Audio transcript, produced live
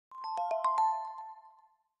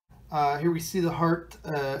Here we see the heart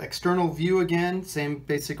external view again, same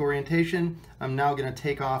basic orientation. I'm now going to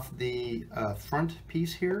take off the front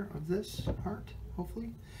piece here of this heart,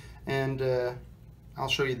 hopefully. And I'll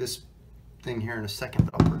show you this thing here in a second,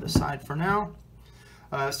 but I'll put it aside for now.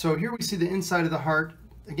 So here we see the inside of the heart.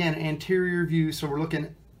 Again, anterior view, so we're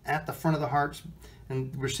looking at the front of the heart,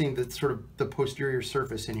 and we're seeing the sort of the posterior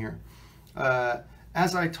surface in here.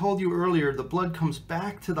 As I told you earlier, the blood comes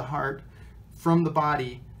back to the heart from the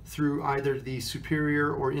body through either the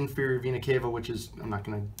superior or inferior vena cava, which is, I'm not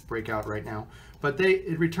going to break out right now, but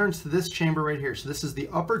it returns to this chamber right here. So this is the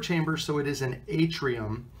upper chamber, so it is an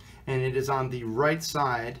atrium, and it is on the right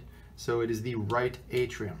side, so it is the right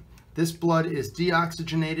atrium. This blood is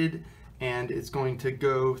deoxygenated, and it's going to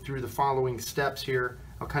go through the following steps here.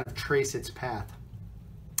 I'll kind of trace its path.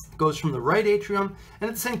 It goes from the right atrium, and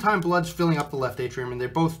at the same time, blood's filling up the left atrium, and they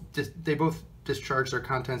both discharge their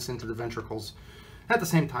contents into the ventricles at the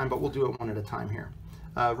same time, but we'll do it one at a time here.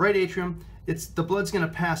 Right atrium, the blood's going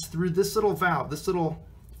to pass through this little valve, this little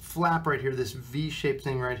flap right here, this V-shaped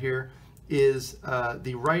thing right here, is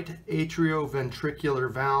the right atrioventricular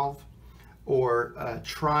valve, or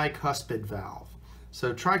tricuspid valve.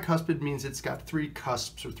 So tricuspid means it's got three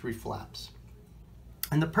cusps or three flaps.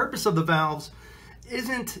 And the purpose of the valves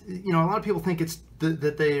isn't, a lot of people think it's that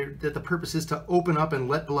the purpose is to open up and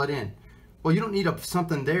let blood in. Well, you don't need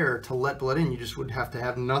something there to let blood in. You just would have to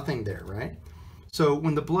have nothing there, right? So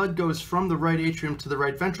when the blood goes from the right atrium to the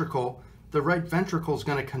right ventricle is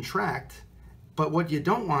going to contract, but what you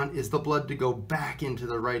don't want is the blood to go back into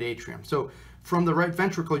the right atrium. So from the right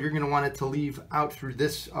ventricle, you're going to want it to leave out through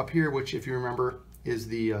this up here, which, if you remember, is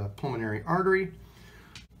the pulmonary artery.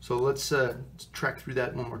 So let's track through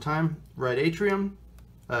that one more time. Right atrium,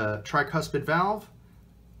 tricuspid valve,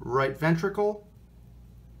 right ventricle,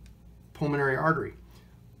 pulmonary artery.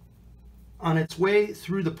 On its way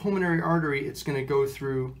through the pulmonary artery, it's going to go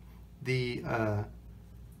through the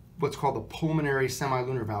what's called the pulmonary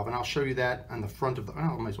semilunar valve, and I'll show you that on the front of the.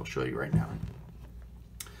 I might as well show you right now.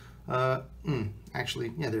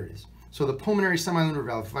 Actually, yeah, there it is. So the pulmonary semilunar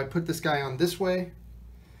valve. If I put this guy on this way,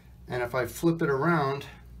 and if I flip it around,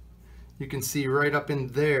 you can see right up in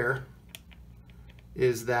there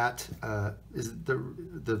is that is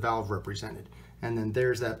the valve represented, and then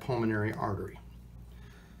there's that pulmonary artery.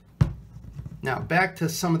 Now back to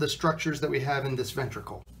some of the structures that we have in this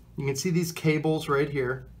ventricle. You can see these cables right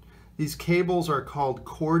here. These cables are called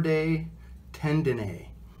Chordae tendinae,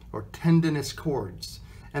 or tendinous cords,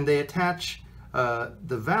 and they attach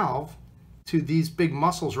the valve to these big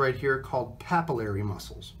muscles right here called papillary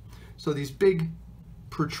muscles. So these big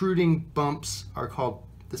protruding bumps are called,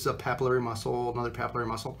 this is a papillary muscle, another papillary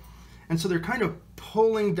muscle, and so they're kind of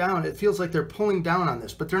pulling down. It feels like they're pulling down on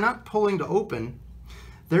this, but they're not pulling to open.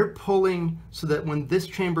 They're pulling so that when this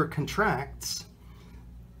chamber contracts,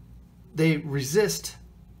 they resist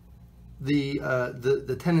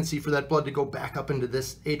the tendency for that blood to go back up into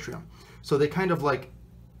this atrium. So they kind of like,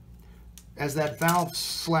 as that valve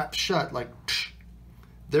slaps shut, like,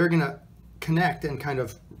 they're gonna connect and kind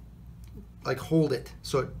of like hold it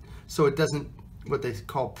so it doesn't, what they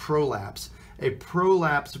call prolapse. A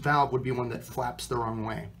prolapsed valve would be one that flaps the wrong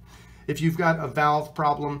way. If you've got a valve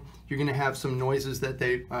problem, you're going to have some noises that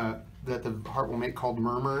the heart will make called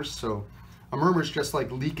murmurs. So a murmur is just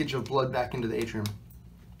like leakage of blood back into the atrium,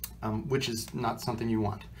 which is not something you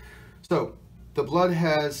want. So the blood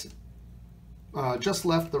has just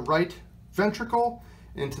left the right ventricle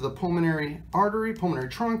into the pulmonary artery, pulmonary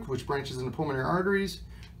trunk, which branches into pulmonary arteries,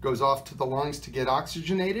 goes off to the lungs to get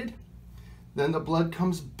oxygenated. Then the blood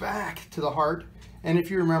comes back to the heart, and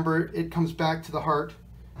if you remember, it comes back to the heart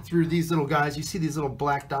through these little guys. You see these little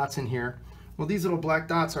black dots in here. Well, these little black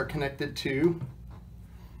dots are connected to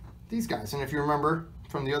these guys, and if you remember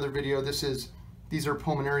from the other video, these are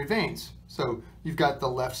pulmonary veins. So you've got the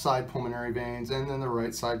left side pulmonary veins and then the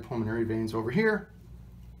right side pulmonary veins over here.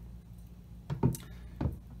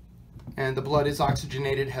 And the blood is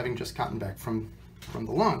oxygenated, having just gotten back from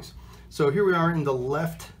the lungs. So here we are in the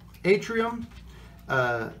left atrium.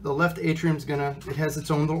 The left atrium's it has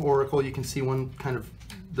its own little auricle. You can see one kind of,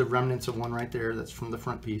 the remnants of one right there, that's from the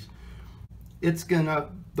front piece. The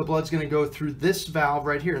blood's gonna go through this valve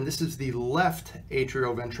right here, and this is the left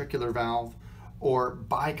atrioventricular valve, or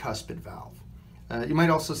bicuspid valve. You might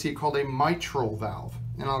also see it called a mitral valve,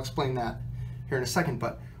 and I'll explain that here in a second,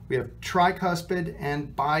 but we have tricuspid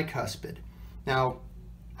and bicuspid. Now,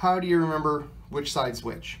 how do you remember which side's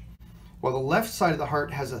which? Well, the left side of the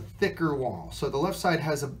heart has a thicker wall, so the left side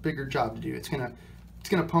has a bigger job to do. It's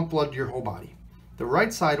gonna pump blood to your whole body. The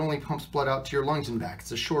right side only pumps blood out to your lungs and back.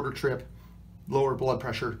 It's a shorter trip, lower blood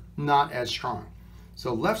pressure, not as strong.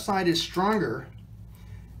 So left side is stronger,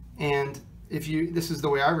 and this is the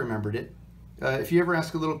way I remembered it. If you ever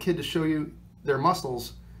ask a little kid to show you their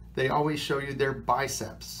muscles, they always show you their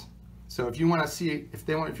biceps. So if you want to see if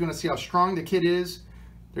you want to see how strong the kid is,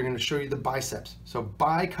 they're going to show you the biceps. So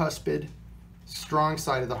bicuspid, strong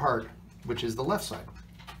side of the heart, which is the left side.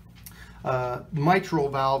 Mitral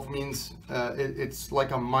valve means it's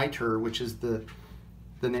like a mitre, which is the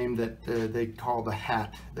name that they call the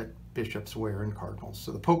hat that bishops wear and cardinals.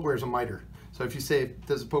 So the Pope wears a mitre. So if you say,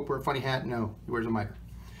 does the Pope wear a funny hat? No, he wears a mitre.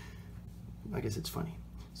 I guess it's funny.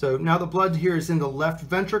 So now the blood here is in the left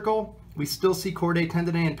ventricle. We still see chordae,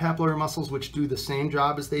 tendinae, and papillary muscles, which do the same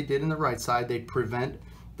job as they did in the right side. They prevent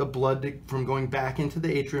the blood from going back into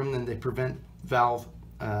the atrium, and they prevent valve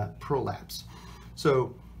prolapse.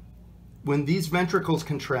 So when these ventricles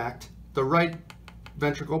contract, the right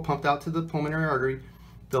ventricle pumped out to the pulmonary artery,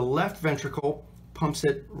 the left ventricle pumps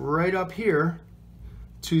it right up here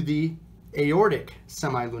to the aortic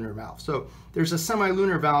semilunar valve. So there's a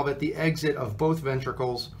semilunar valve at the exit of both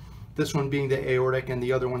ventricles, this one being the aortic and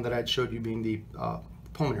the other one that I'd showed you being the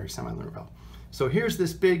pulmonary semilunar valve. So here's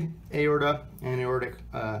this big aorta and aortic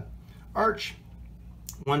arch.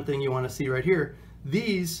 One thing you want to see right here,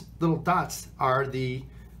 these little dots are the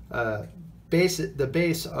base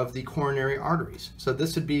of the coronary arteries. So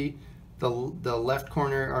this would be the left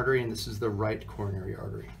coronary artery, and this is the right coronary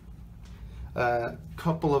artery.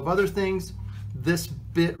 Couple of other things. This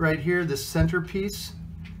bit right here, this centerpiece,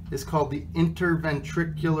 is called the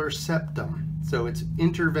interventricular septum. So it's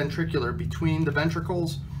interventricular between the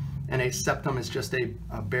ventricles, and a septum is just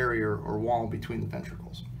a barrier or wall between the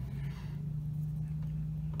ventricles.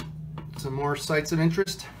 Some more sites of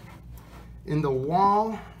interest. In the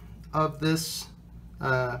wall of this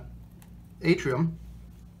atrium,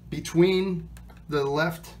 between the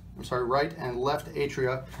right and left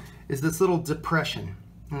atria, is this little depression,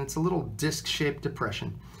 and it's a little disc-shaped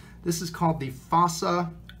depression. This is called the Fossa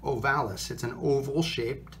Ovalis. It's an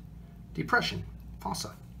oval-shaped depression,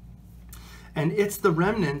 fossa. And it's the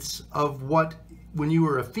remnants of what, when you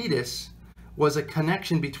were a fetus, was a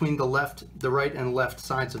connection between the right and left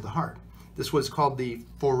sides of the heart. This was called the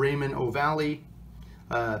Foramen Ovale.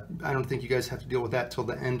 I don't think you guys have to deal with that till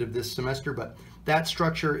the end of this semester, but that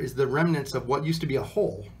structure is the remnants of what used to be a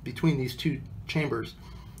hole between these two chambers,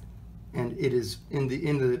 and it is in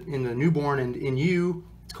the newborn, and in you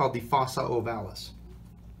it's called the Fossa Ovalis.